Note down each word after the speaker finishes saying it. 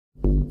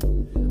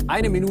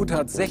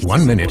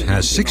1 minute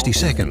has 60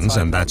 seconds,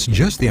 and that's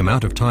just the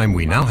amount of time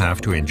we now have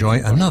to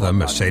enjoy another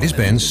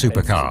Mercedes-Benz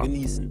supercar.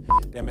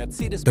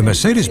 The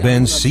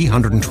Mercedes-Benz C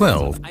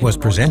was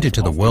presented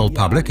to the world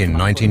public in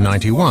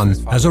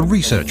 1991 as a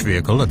research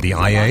vehicle at the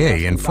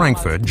IAA in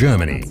Frankfurt,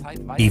 Germany.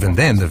 Even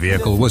then, the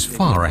vehicle was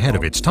far ahead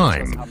of its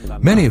time.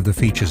 Many of the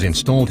features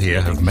installed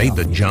here have made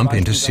the jump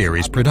into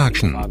series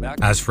production,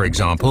 as for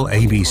example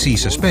ABC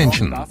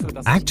suspension.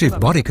 Active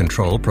body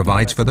control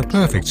provides for the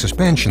perfect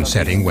suspension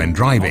setting when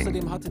driving.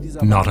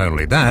 Not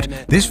only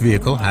that, this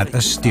vehicle had a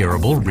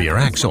steerable rear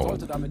axle.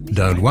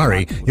 Don't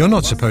worry, you're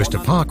not supposed to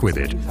park with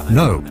it.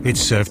 No, it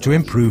served to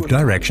improve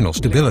directional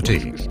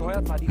stability.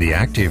 The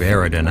active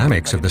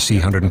aerodynamics of the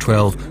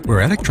C112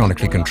 were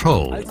electronically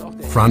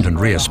controlled. Front and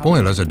rear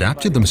spoilers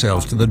adapted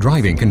themselves to the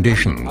driving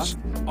conditions.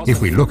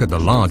 If we look at the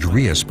large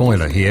rear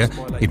spoiler here,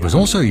 it was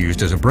also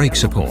used as a brake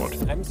support.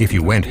 If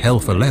you went hell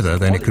for leather,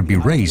 then it could be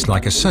raised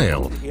like a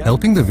sail,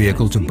 helping the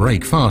vehicle to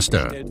brake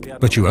faster.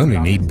 But you only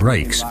need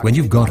brakes when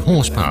you've got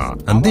horsepower,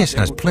 and this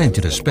has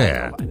plenty to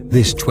spare.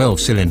 This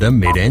 12-cylinder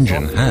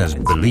mid-engine has,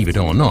 believe it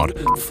or not,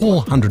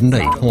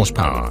 408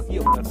 horsepower.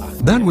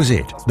 That was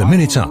it. The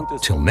minute's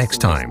up. Till next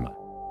time.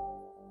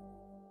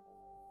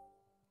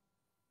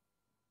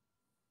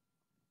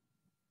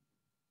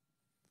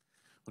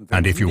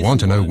 And if you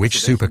want to know which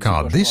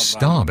supercar this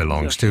star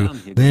belongs to,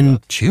 then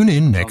tune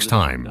in next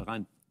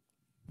time.